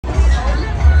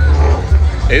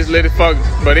It's lit as fuck,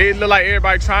 but it looked like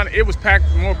everybody trying to, it was packed,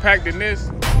 more packed than this.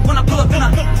 When I pull up in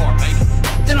a hook part, baby.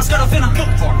 Then I start off in a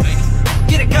hook part, baby.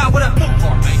 Get it, God, with a hook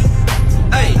part, baby.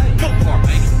 Hey, hook part,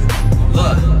 baby.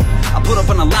 Look, I put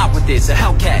up on a lot with this, a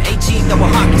Hellcat, AG,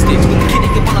 double hockey sticks. With the kitty,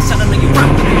 you wanna send them, you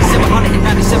rock with it. 797,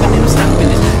 and I'm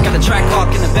stopping it. Got a track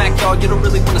hawk in the backyard, you don't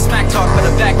really wanna smack talk. But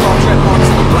a back off, dreadlocks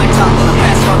in the black top, then a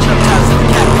pass off, truck tires in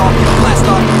the cat off, blast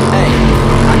off. Hey,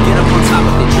 I get up on top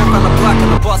of it, drip on the block,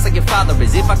 and the boss like your father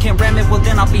is. If I can't ram it, well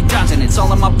then I'll be dodging it. It's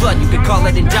all in my blood, you could call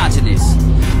it endogenous.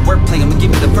 Wordplay, I'ma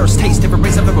give you the first taste. Every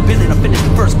race I've ever been in, I finished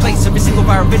in first place. Every single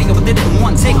viral video, I did it in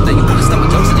one take. Now you wanna stop my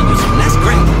jokes and then use them, that's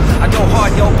great. I go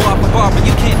hard, yo, bar for bar, but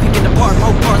you can't pick it apart.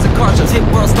 More bars and car shows, hit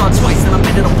world star twice, and I'm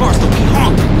in it on bars, still be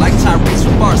hungry. Like Tyrese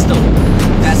from Barstow,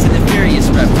 Fast and the Furious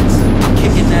reference. I'm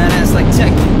kicking that ass like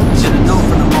Tekken. Should've known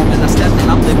from the moment I stepped in,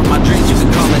 I'm living my dreams, you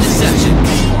could call it inception.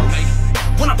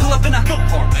 When I pull up in a hook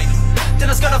part, baby. Then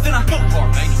I start off in a hook part,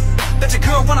 baby. Bet your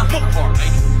girl want a hook part,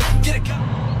 baby. Get it, go.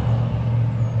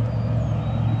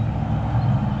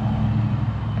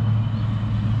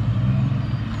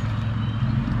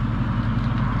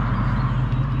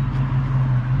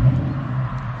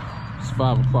 It's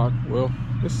 5 o'clock. Well,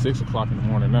 it's 6 o'clock in the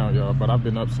morning now, y'all, but I've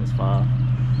been up since 5.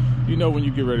 You know when you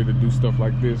get ready to do stuff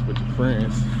like this with your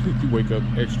friends, you wake up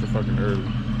extra fucking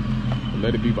early. But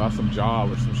let it be by some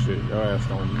job or some shit. Your ass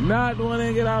don't not want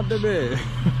to get out the bed.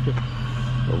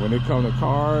 But when it comes to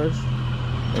cars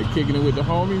and kicking it with the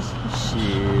homies,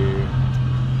 shit,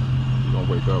 you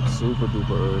gonna wake up super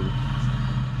duper early.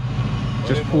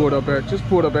 Just pulled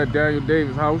up at Daniel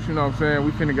Davis' house, you know what I'm saying?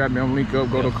 We finna goddamn link up,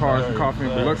 go to Cars and Coffee in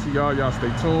Biloxi, y'all. Y'all stay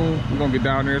tuned. We're gonna get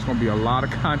down there. It's gonna be a lot of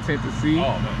content to see.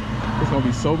 It's gonna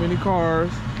be so many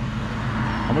cars.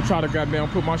 I'm gonna try to goddamn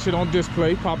put my shit on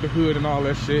display, pop the hood and all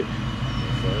that shit.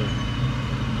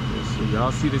 So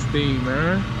y'all see this thing,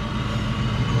 man.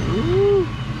 Woo.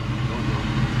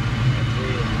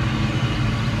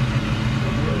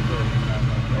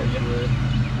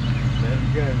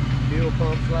 Fuel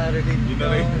pump slider, you know,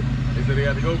 they said they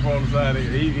got to go on the side.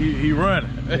 He running.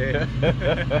 Yeah.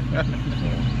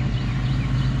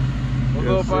 What's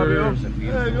up, Bobby?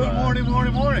 Hey, good morning.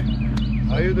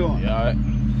 How you doing? Yeah, all right.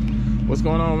 What's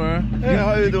going on, man? Hey,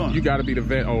 how you doing? You got to be the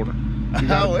vet owner.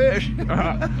 I wish.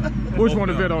 Which one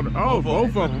the vet owner? Oh,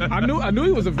 both of them. I knew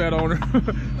he was a vet owner.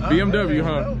 BMW,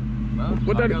 huh?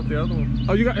 What I got the other one.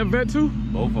 Oh, you got a vet too?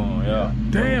 Both of them, yeah.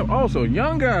 Damn. Also,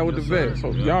 young guy with the vet.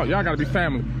 So y'all gotta be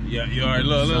family. Yeah, you already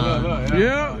look.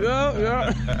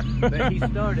 Yeah. But he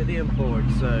started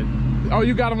imports, so. Oh,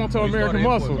 you got him onto American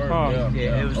Muscle, huh?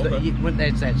 Yeah, it was when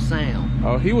that's that sound.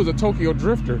 Oh, he was a Tokyo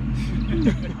drifter.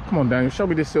 Come on, Daniel, show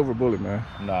me this silver bullet, man.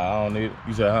 Nah, I don't need it.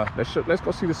 You said, huh? Let's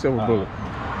go see the silver bullet. Nah,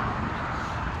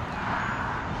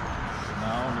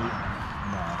 I don't need it.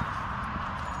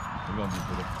 Nah. We're gonna be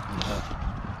good.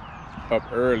 Up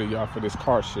early, y'all, for this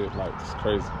car shit. Like, it's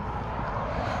crazy.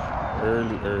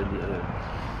 Early.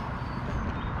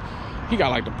 He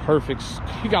got like the perfect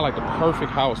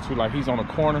house too. Like, he's on a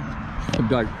corner.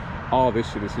 Like, all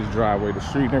this shit is his driveway, the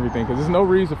street and everything. Cause there's no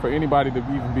reason for anybody to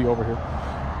even be over here.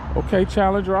 Okay,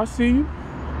 Challenger, I see you.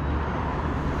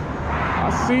 I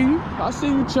see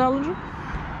you, Challenger.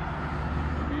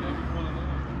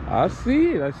 I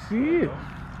see it.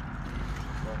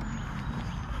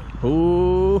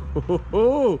 Ooh.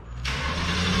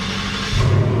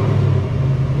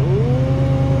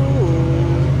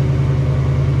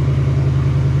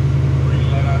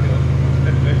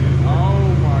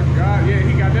 Oh my God, yeah,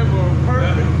 he got that one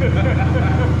perfect.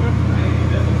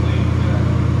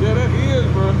 Yeah, that is,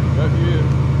 bro. That is.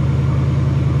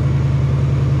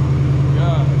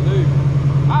 God,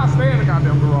 I'll stay in the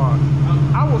goddamn garage.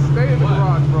 I will stay in the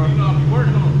garage, bro. You know, I'll be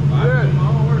working on it. I do my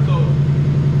own work, so.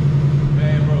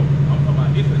 Man, bro, I'm talking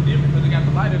about it's a different because they got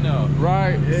the light in there.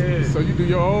 Right. Yeah. So you do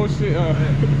your own shit. Yeah,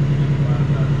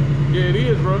 it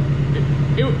is, bro.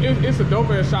 It's a dope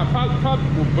ass shot. Probably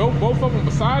both of them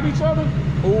beside each other.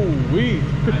 Ooh wee.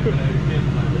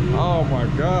 Oh my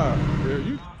God. Yeah,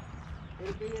 you.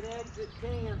 It'll be at exit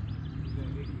 10.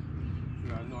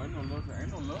 No, ain't no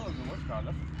love in what's called.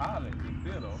 That's a pilot. It's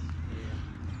there though.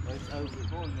 Yeah. It's over.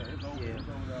 It's over there.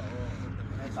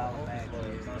 That's all back there.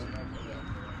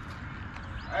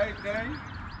 Hey, Dave.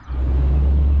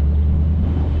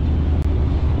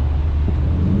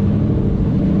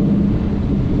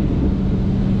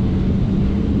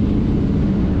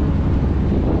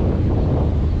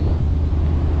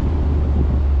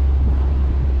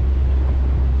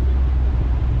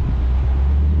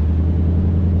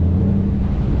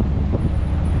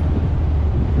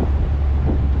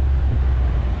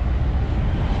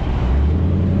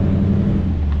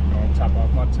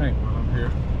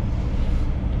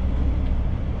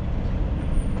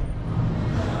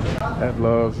 That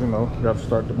loves, you know, got to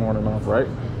start the morning off right.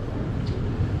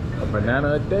 A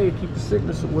banana a day, keep the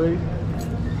sickness away.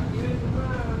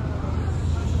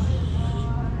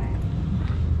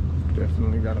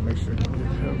 Definitely got to make sure you get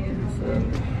healthy.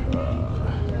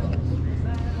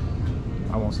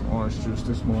 I want some orange juice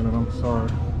this morning, I'm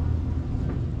sorry.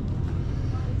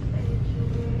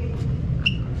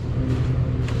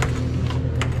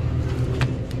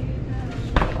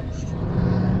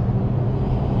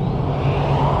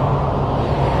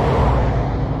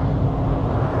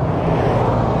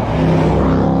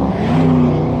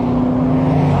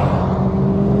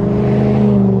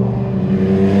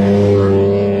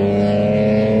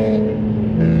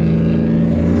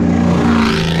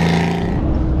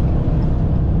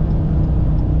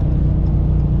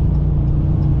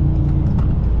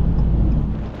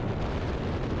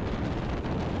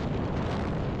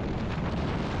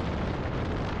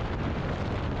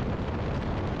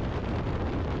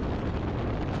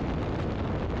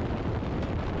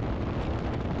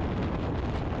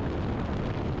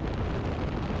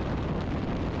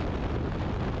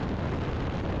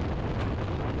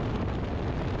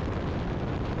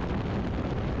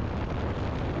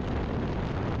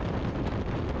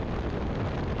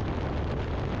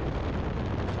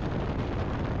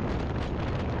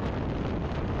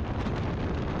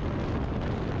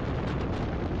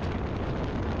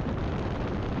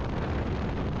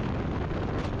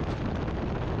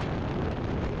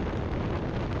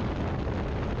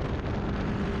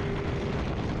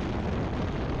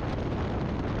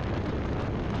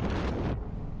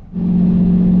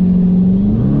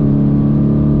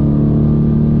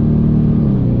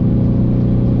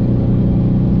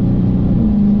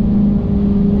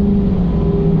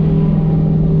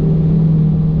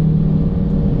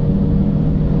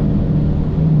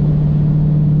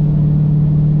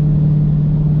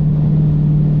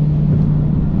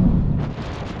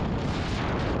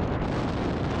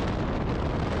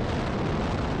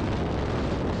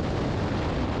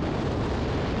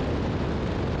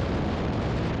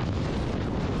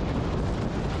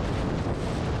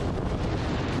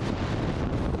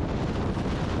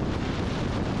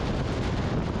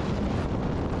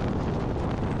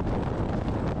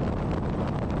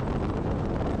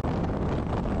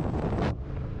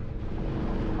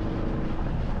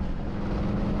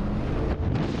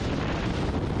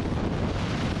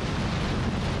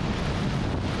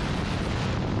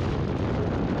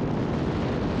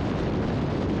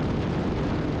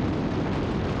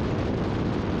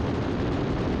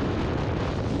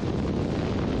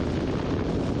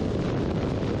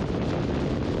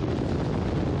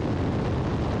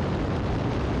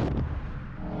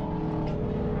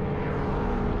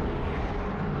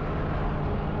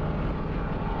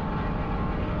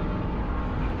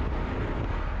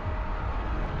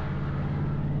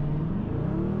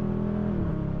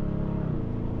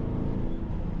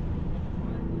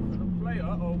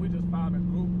 We just found a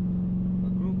group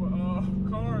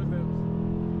of cars that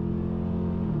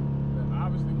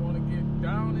obviously want to get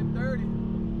down and dirty.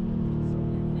 So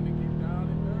we finna get down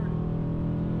and dirty.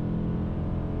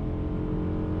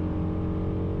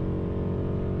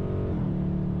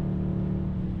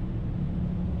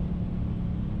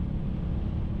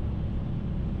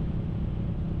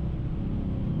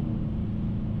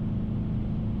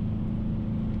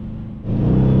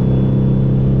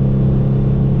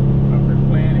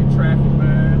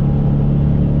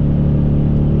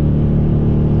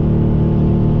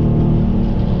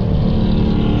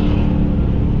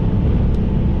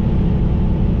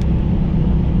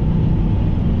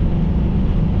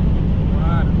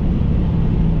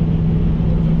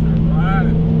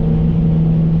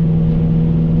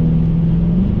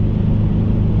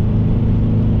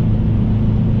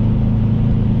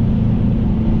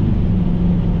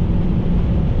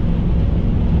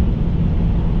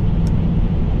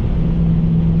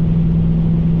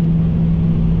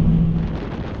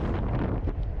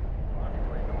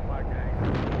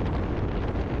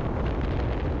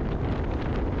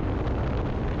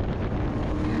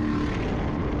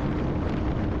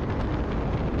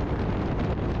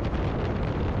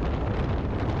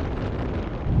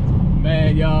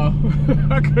 Man, y'all,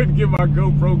 I couldn't get my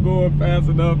GoPro going fast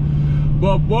enough.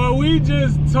 But boy, we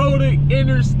just towed the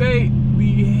interstate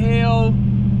the hell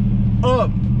up.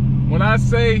 When I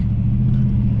say,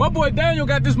 my boy Daniel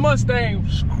got this Mustang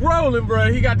scrolling,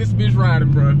 bro. He got this bitch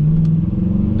riding, bro.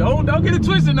 Don't get it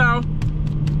twisted now.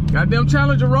 Goddamn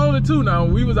Challenger rolling too now.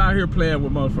 We was out here playing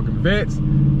with motherfucking vets.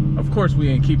 Of course, we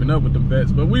ain't keeping up with them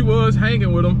vets, but we was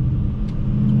hanging with them.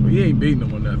 We ain't beating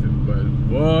them or nothing, but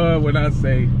boy, when I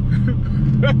say,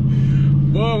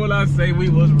 boy, when I say we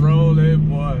was rolling,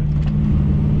 boy.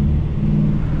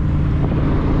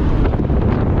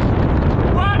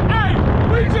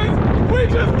 We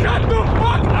just cut the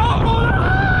fuck up on it.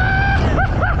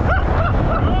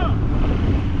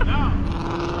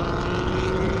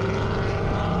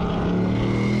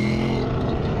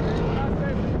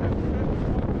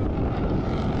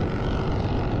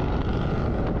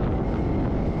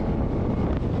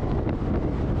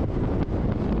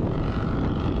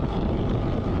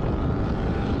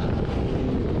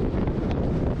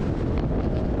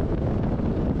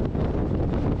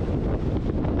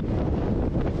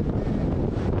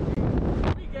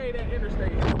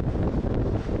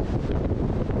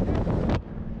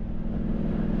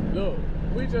 Look,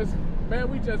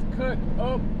 we just cut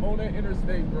up on that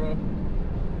interstate, bro.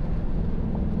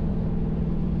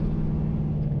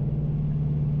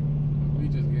 We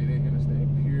just gave that interstate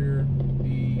pure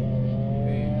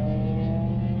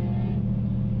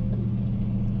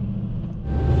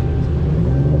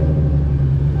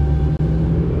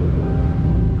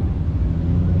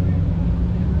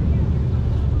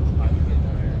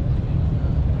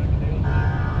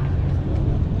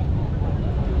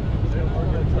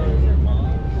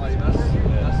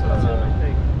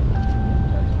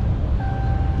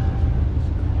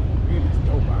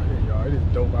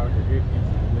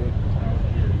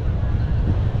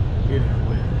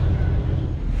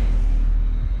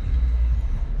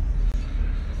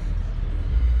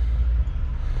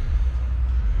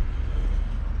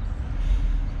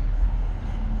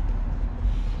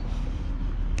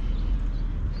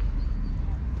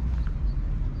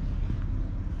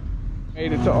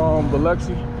Made it to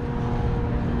Biloxi.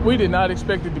 We did not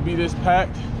expect it to be this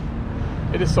packed.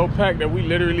 It is so packed that we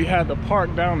literally had to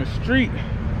park down the street.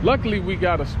 Luckily, we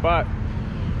got a spot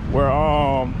where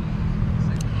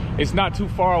it's not too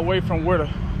far away from where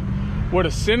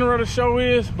the center of the show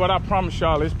is. But I promise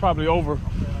y'all, it's well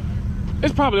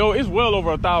over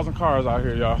 1,000 cars out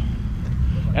here, y'all.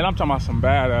 And I'm talking about some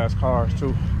badass cars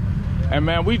too. And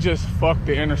man, we just fucked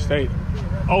the interstate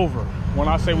over. When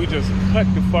I say we just cut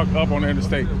the fuck up on the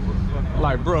interstate,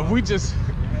 like, bro, we just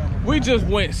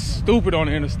went stupid on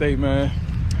the interstate, man.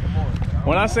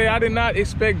 When I say I did not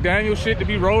expect Daniel shit to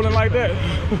be rolling like that.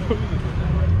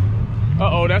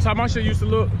 Uh-oh, that's how my shit used to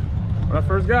look when I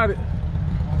first got it.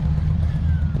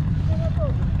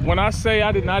 When I say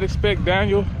I did not expect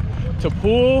Daniel to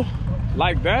pull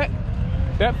like that,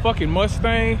 that fucking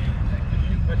Mustang,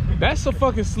 that's a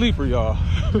fucking sleeper, y'all.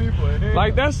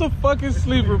 Like, that's a fucking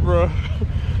sleeper, bro.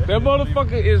 That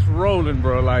motherfucker is rolling,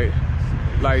 bro. Like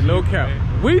no cap.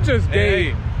 We just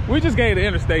gave the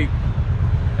interstate.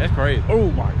 That's crazy.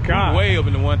 Oh my god. Way up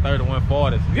in the 130,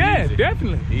 140s. Yeah, Easy.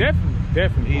 definitely. Easy.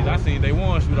 I seen they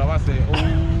one shoot off. I said,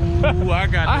 ooh, I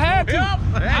got. I had to.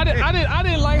 I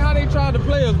didn't like how they tried to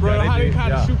play us, bro. Yeah, how they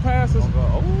kind of shoot past us.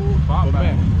 Oh, but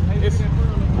man, it's,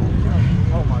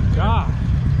 oh my god.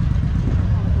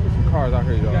 There's some cars out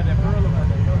here, y'all.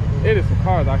 It is some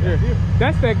cars out here.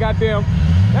 That's that goddamn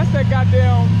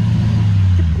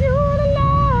computer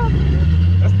love.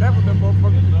 That's that what them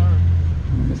motherfuckers are.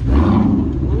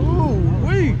 Ooh,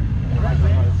 wee.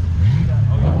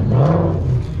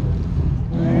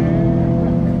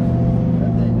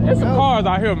 There's some cars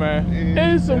out here, man.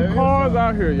 There's some cars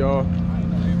out here, y'all.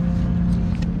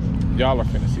 Y'all are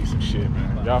finna see some shit,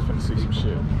 man. Y'all finna see some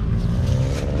shit.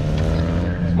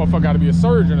 This motherfucker gotta be a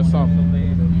surgeon or something.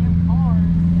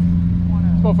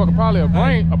 This motherfucker probably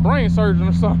a brain surgeon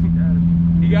or something.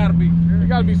 He gotta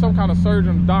be some kind of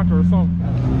surgeon, doctor or something.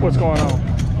 What's going on?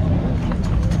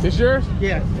 This yours?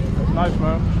 Yes. That's nice,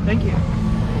 man. Thank you.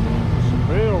 Some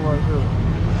bill right here.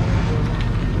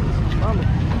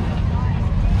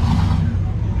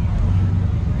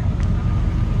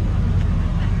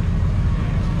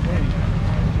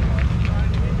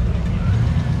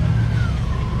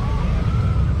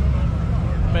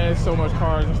 Man, there's so much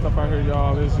cars and stuff out here,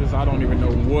 y'all. It's just, I don't even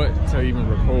know what to even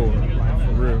record, like,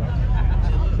 for real.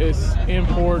 It's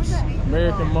imports,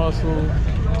 American Muscle,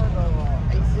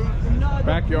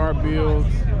 backyard builds,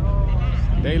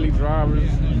 daily drivers,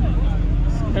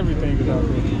 everything is out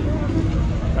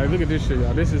here. Like, look at this shit,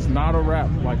 y'all. This is not a wrap.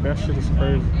 Like, that shit is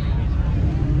crazy.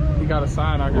 He got a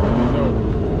sign out here that they know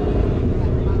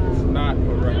it's not a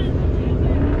wrap.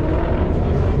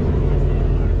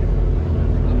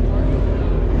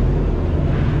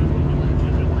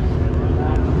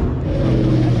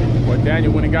 But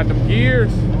Daniel, when he got them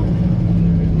gears,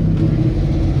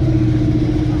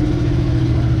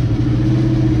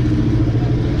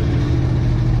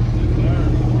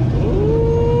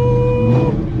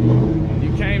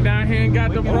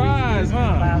 got the prize,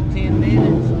 huh? About 10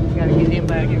 minutes. Gotta get him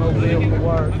back in Mobile for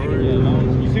work.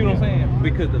 You see what I'm saying?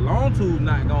 Because the long tool's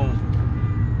not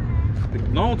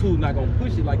gonna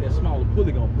push it like that smaller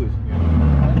pulley gonna push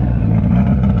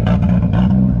it.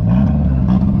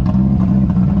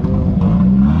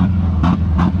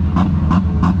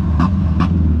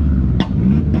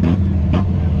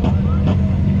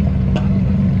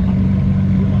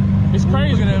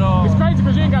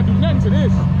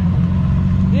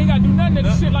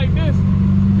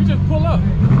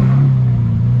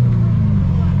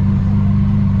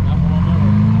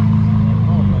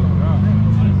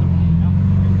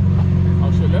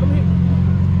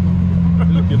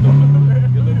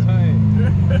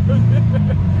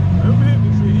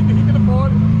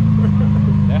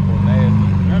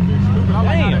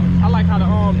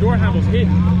 door handle's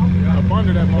hidden up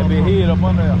under that That big motherfucker. head up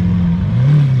under there.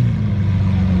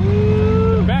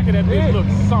 The back of that bitch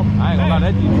looks something. I ain't gonna lie,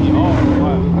 that GT hard.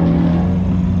 Wow.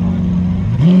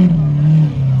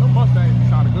 Them Mustangs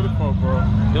sounded good as fuck, bro.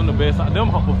 Them the best. Them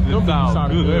hoppers Them bitches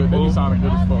sounded good. They be sounding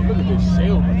good as fuck. Look at this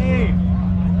shell.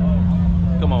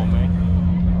 Come on, man.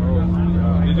 Oh my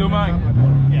God. Did you, man?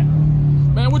 Yeah.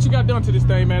 Man, what you got done to this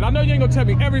thing, man? I know you ain't gonna tell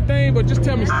me everything, but just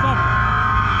tell me something.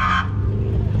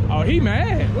 Oh, he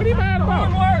mad. What he mad about?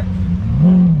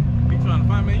 He trying to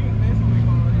find me.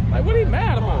 Like, what he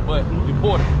mad about? But you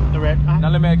ported it. Now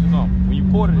let me ask you something. When you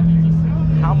ported it,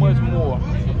 how much more?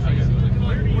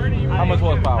 How much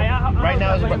horsepower? Right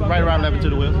now it's right around 11 to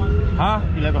the wheel. Huh?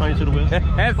 1100 to the wheel.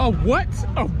 That's A what?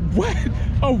 A what?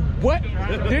 A what?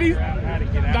 Did he?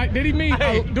 Like, did he mean?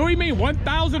 Hey. Do he mean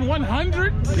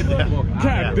 1,100?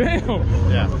 God damn.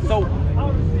 Yeah. so.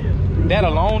 That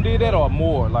alone did that or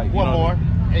more? Like One more.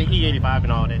 E85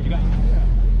 and all that.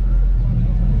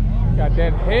 Got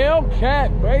that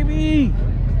Hellcat, baby.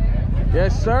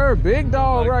 Yes, sir. Big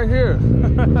dog right here.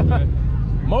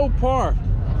 Mopar.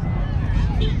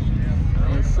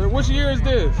 Yes, sir. Which year is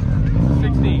this?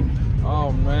 16.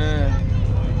 Oh, man.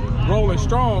 Rolling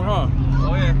strong, huh?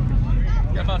 Oh yeah.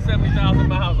 Got about 70,000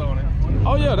 miles on it.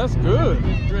 Oh, yeah, that's good.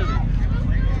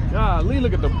 Golly,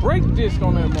 look at the brake disc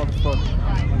on that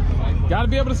motherfucker. Gotta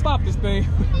be able to stop this thing.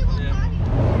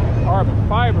 Carbon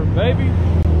fiber, baby.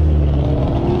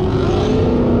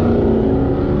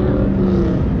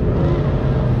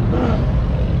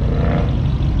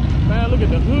 Man, look at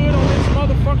the hood on this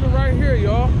motherfucker right here,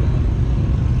 y'all.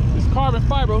 This carbon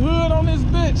fiber hood on this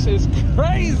bitch is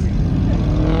crazy.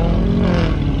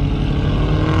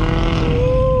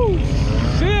 Ooh,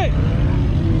 shit.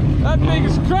 That thing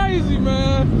is crazy,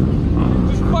 man.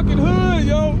 This fucking hood,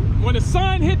 yo. When the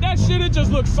sun hit that shit, it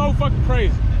just looks so fucking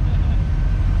crazy.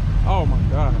 Oh my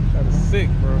God, that is sick,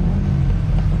 bro.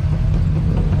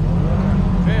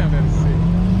 Damn, that is sick.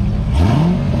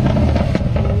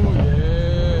 Oh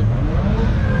yeah.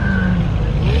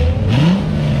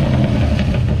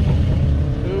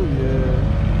 Oh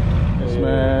yeah. This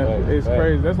man, it's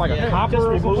crazy. That's like a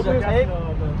copper or some shit.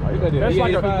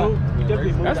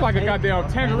 That's like a goddamn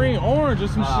tangerine orange or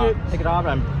some shit. Take it off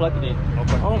and plug it in.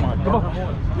 Oh my God.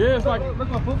 Yeah, it's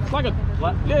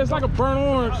like a burnt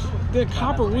orange. Then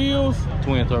copper wheels.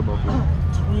 Twin turbo.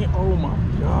 Oh my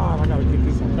God, I gotta get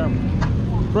this on camera.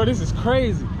 Bro, this is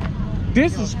crazy.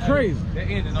 This is crazy. That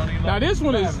engine don't even Now this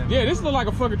one is, yeah, this look like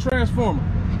a fucking transformer.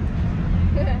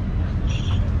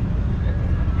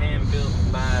 hand built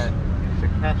by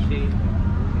Takashi.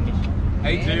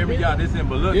 Hey Jeremy, y'all, this in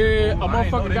Biloxi. Yeah, a I ain't know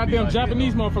motherfucker, they be goddamn like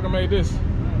Japanese this, motherfucker made this.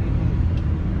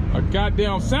 A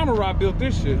goddamn samurai built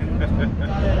this shit.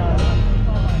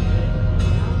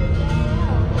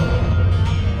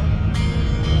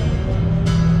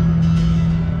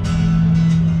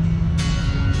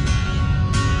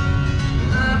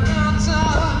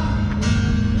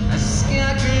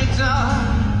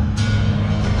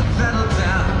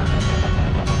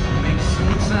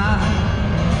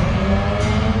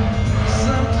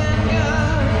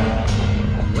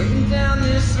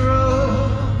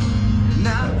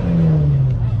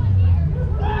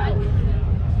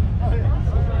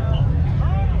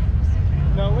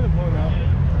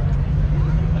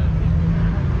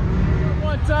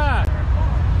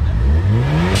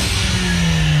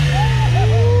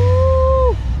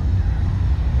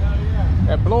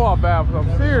 That blow-off valve,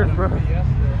 I'm serious, bro.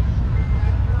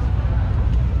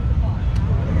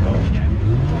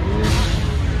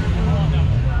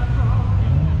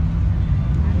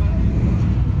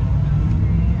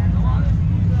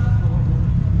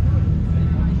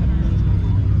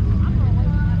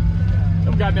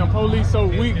 Them goddamn police so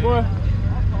weak, boy.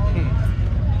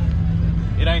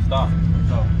 It ain't stopped.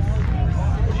 So,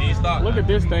 it ain't stopped. Look at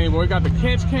this thing, boy. It got the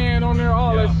catch can on there,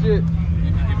 all that shit.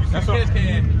 That's a catch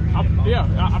can. I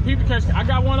peeped the catch can. I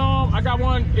got one on. I got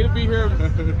one. It'll be here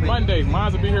Monday.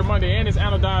 Mine will be here Monday, and it's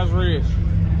anodized red.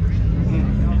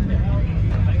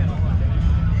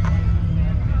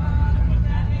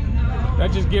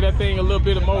 That just give that thing a little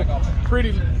bit of more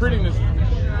prettiness.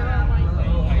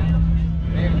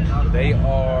 They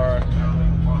are.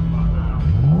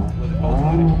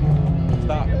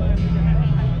 Stop.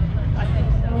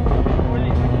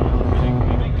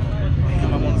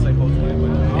 Damn, I want to say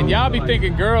 420. And y'all be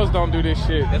thinking girls don't do this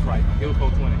shit. That's right. It was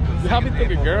 420. Y'all be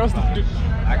thinking girls don't do.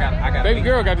 I got. Baby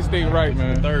girl got this thing right,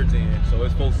 man. Third gen, so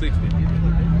it's 460.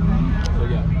 So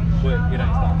yeah, but it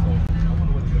ain't stopped. So.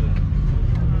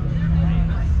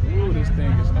 Ooh, this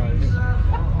thing is nice.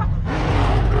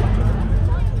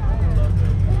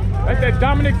 That's that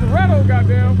Dominic Toretto,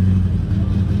 goddamn.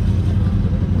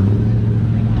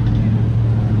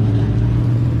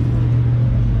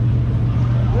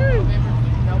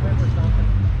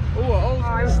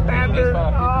 Standard.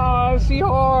 Oh, she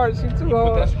hard. She too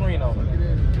hard. Put that screen on.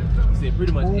 He said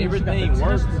pretty much everything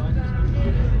works,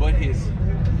 but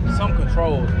some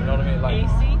controls. You know what I mean? Like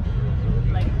AC,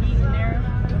 like heat and air.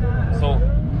 So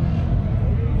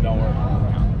don't worry.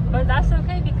 But that's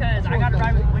okay because I gotta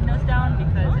ride with the windows down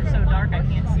because it's so dark I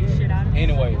can't see shit out of it.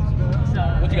 Anyways, So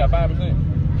what you got? 5%?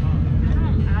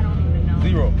 I don't even know.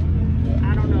 0.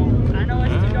 I don't know. I know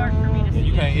it's too dark for me to see.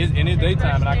 You can't. In it's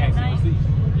daytime and I can't see the seat.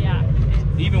 Yeah.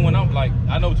 Even when I'm like,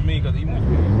 I know what you mean because even when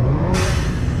you.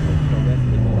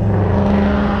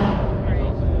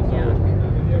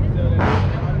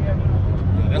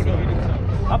 That's what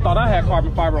I thought I had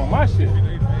carbon fiber on my shit.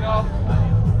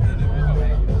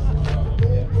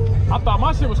 I thought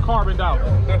my shit was carboned out.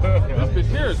 This bitch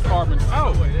here is carboned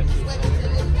out.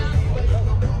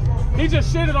 He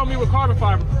just shitted on me with carbon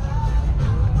fiber.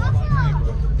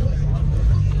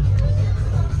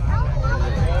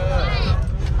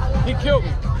 He killed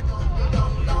me.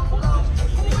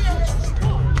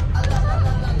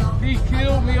 He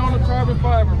killed me on the carbon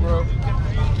fiber, bro.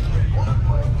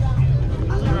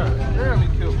 Damn, he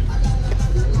killed me.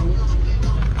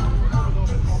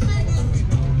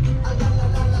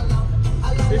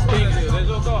 This thing is, there's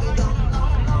your car.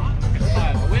 I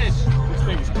wish. This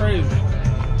thing is crazy.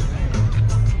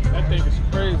 That thing is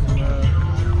crazy, man.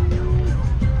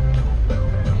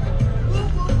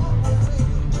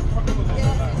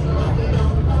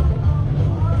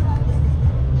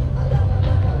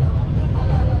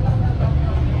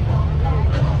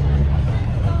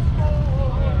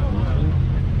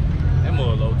 That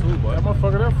mother low too, boy. That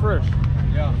motherfucker, that fresh.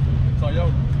 Yeah.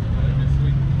 Toyota. That's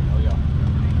sweet. Oh yeah.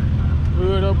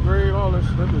 Hood upgrade, all that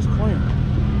shit. That bitch clean.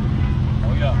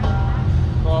 Oh yeah.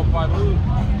 Carbon fiber hood.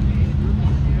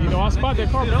 You know, I spot that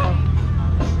carbon fiber.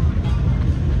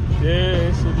 Yeah,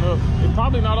 it's enough. It's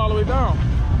probably not all the way down.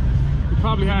 You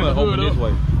probably had the hood open up. this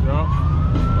way. Yeah.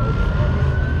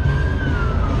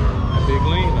 That big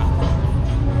lean.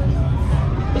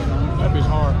 That bitch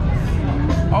hard.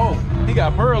 Oh, he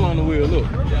got pearl on the wheel. Look.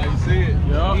 Yeah, you see it.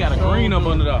 Yeah. He got a green up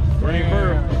under there. Green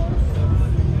pearl.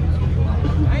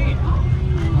 Hey.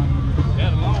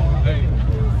 That long. Hey.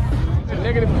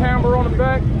 Negative camber on the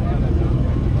back.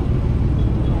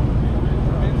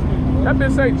 That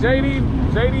bitch say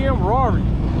JDM Rari.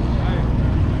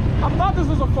 I thought this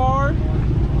was a Ferrari.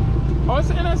 Oh, it's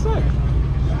an NSX.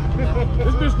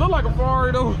 This bitch look like a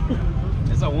Ferrari though.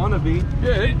 It's a wannabe.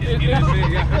 Yeah, it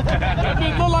that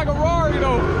bitch look like a Rari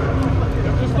though.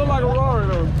 That bitch look like a Rari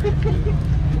though.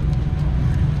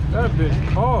 That bitch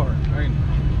hard.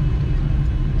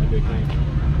 That big clean.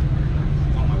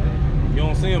 You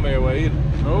don't see him everywhere either.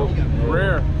 Nope,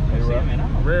 rare.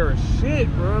 Rare as shit,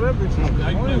 bro. That bitch is How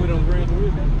you play with them Grand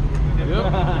Turismo? Yep.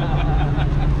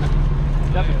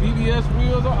 Got the DBS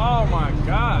wheels on. Oh my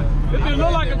god. This bitch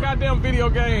look like a goddamn video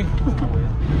game.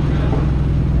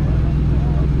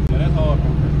 Yeah, that's hard.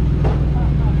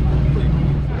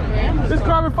 There's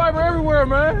carbon fiber everywhere,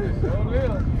 man.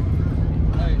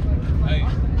 Hey,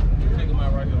 check them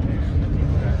out right here.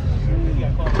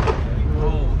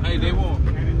 Oh, hey, they won't.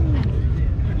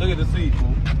 Look at the seat,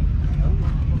 fool.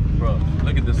 Bro,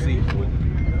 look at the seat, fool.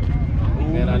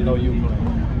 Man, I know you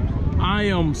playing. I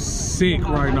am sick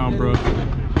right now, bro.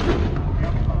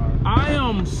 I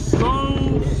am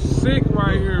so sick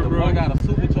right here, bro. I got a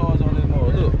supercharge on this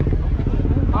motor. Look.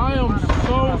 I am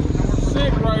so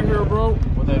sick right here, bro.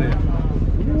 What that is?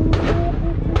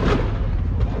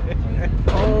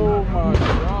 Oh my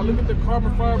god, look at the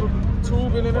carbon fiber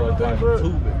tubing and everything,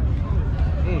 bro.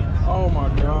 Oh my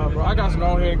god, bro. I got to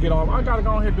go ahead and get off. I gotta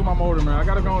go ahead and do my motor, man. I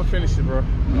gotta go and finish it, bro.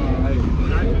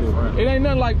 It ain't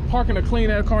nothing like parking a clean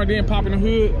ass car and then popping the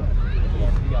hood.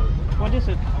 Well, this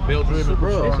is Belt driven,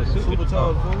 bro. It's a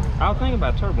supercharged. I was thinking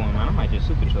about turbo, man. I might just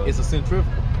supercharge. It's a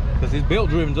centrifugal. Because it's belt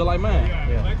driven just like mine.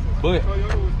 Yeah. But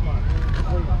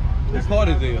it's hard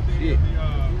as hell. Shit.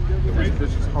 This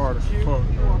bitch is hard as fuck,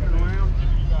 bro.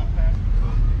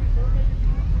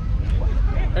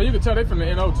 Hey, you can tell they from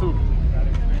the NO too.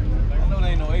 I know there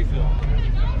ain't no AC on.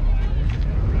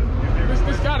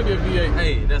 This gotta be a V8.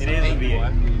 Hey, that's It an is a 8,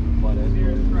 V8. boy.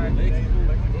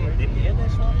 Did he have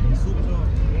that swap?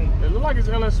 It look like it's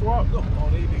LS swap.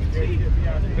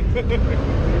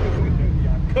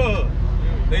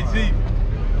 They cheap.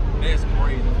 That's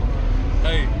crazy.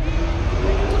 Hey,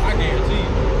 I guarantee you.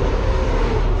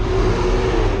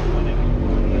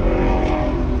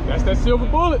 That's that silver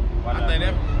bullet. I think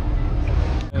that.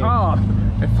 Car.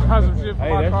 It flies some shit for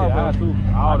my car, bro.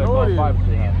 All that know it is. fiber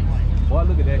shit high. Boy,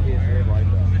 look at that head right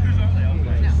there.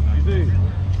 You see?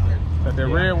 Got that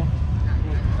red one?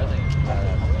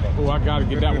 Oh, I gotta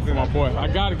get that one for my boy. I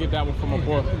gotta get that one for my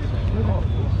boy.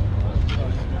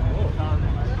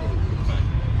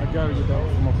 I gotta get that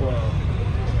one for my boy.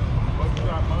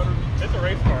 It's a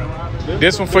race car.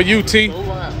 This one for you, T.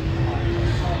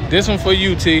 This one for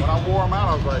you, T. When I wore them out,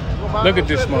 I was like, Look at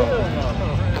this mug.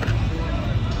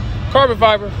 Carbon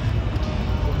fiber.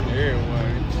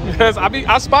 Because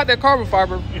I spot that carbon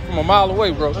fiber from a mile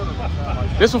away, bro.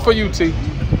 This one for you, T.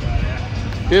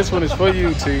 This one is for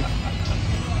you, T.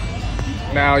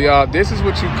 Now, y'all, this is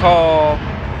what you call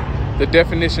the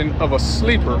definition of a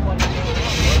sleeper.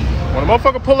 When a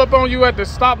motherfucker pull up on you at the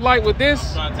stoplight with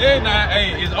this, I tell you now,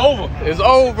 hey, it's over. it's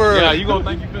over. Yeah, you gonna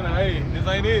think you finna, hey, this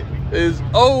ain't it. It's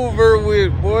over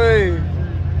with, boy.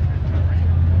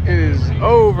 It is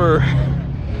over.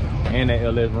 And that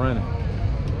LS running.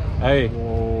 Hey.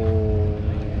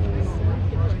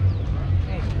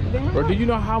 Bro, do you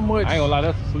know how much? I ain't gonna lie,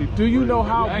 that's a sleep. Do you know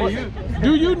how Hey, much?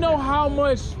 Do you know how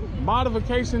much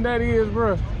modification that is,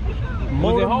 bro?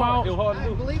 Motor mount. It was hard to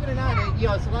do. Believe it or not,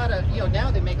 it's a lot of, now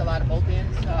they make a lot of bolt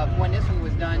ends. When this one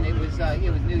was done, it was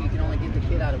new. You can only get the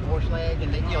kit out of Vorschlag,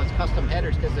 and it's custom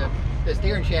headers because the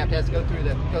steering shaft has to go through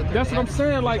the. That's what I'm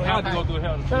saying. Like, You have to go through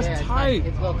hell. that's tight.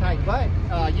 It's a little tight, but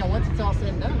once it's all said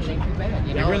and done, it ain't too bad.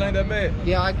 It really ain't that bad.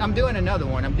 Yeah, I'm doing another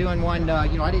one. I'm doing one. I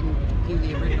didn't do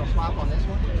the original swap on this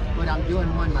one, but I'm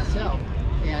doing one myself.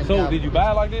 And, So did you buy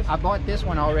it like this? I bought this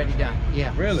one already done.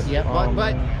 Yeah. Really? Yeah. But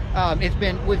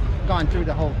we've gone through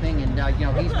the whole thing, and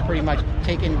he's pretty much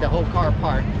taken the whole car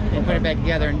apart and put it back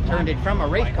together and turned it from a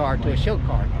race car to a show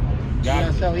car.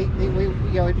 So it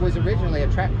was originally a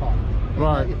track car.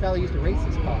 Right. The fellow used to race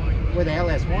this car with an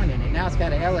LS1 in it. Now it's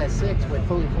got an LS6 with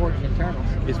fully forged internals.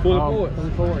 It's fully forged.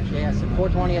 Fully forged, yes. And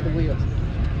 420 at the wheels.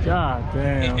 God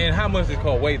damn. And how much does it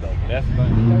cost weight though? That's the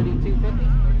thing. 3250.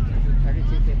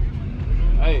 3250.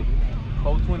 Hey,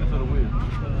 420 for the wheel.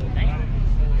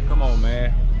 Come on,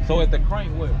 man. So at the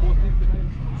crank, what?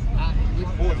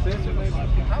 460 maybe?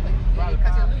 Probably,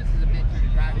 because it loses a bit through the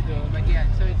drive. But yeah,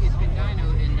 so it's been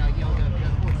dynoed, and the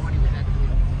 420 was at the wheel.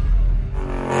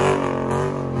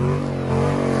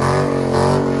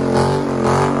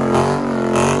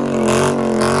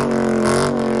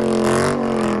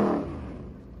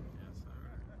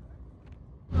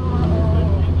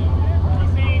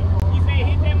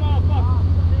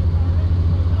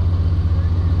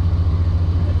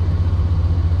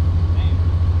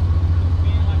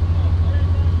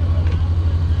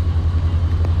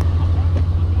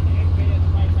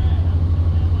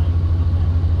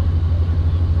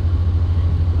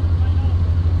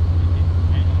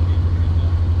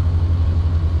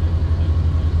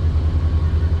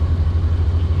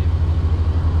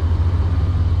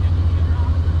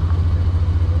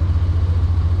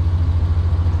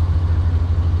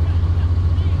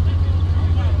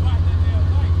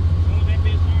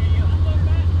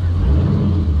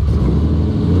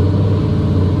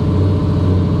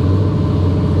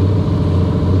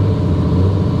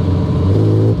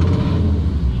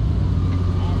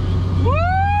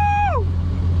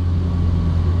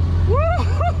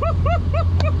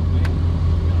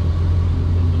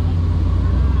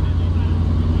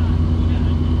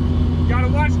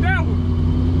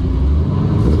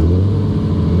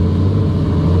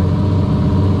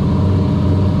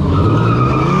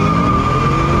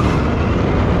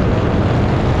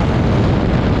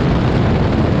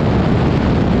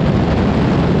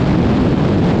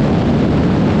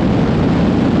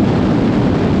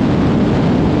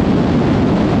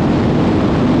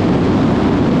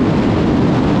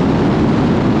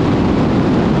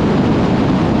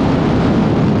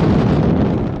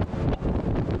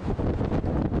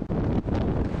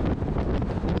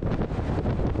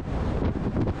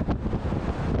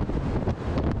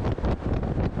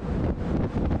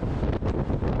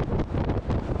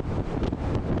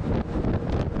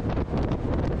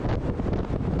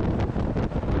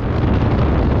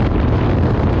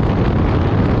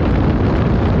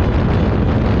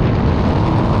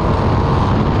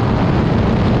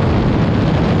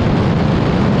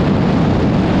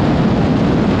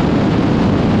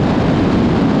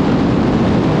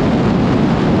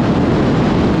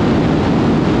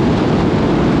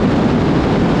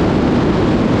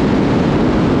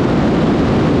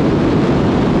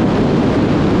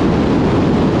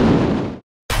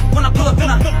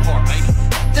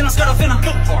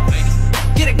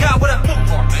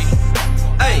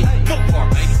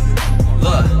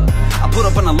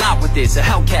 This a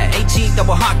Hellcat, HE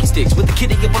double hockey sticks with the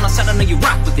kitty up on the side. I know you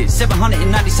rock with this.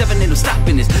 797, it'll stop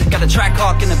in this. Got a track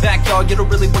hawk in the backyard. You don't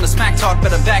really want to smack talk,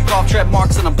 better back off. Tread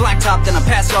marks on a blacktop, then I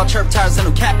pass y'all. Chirp tires, then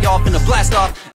I'll cap you off in a blast off.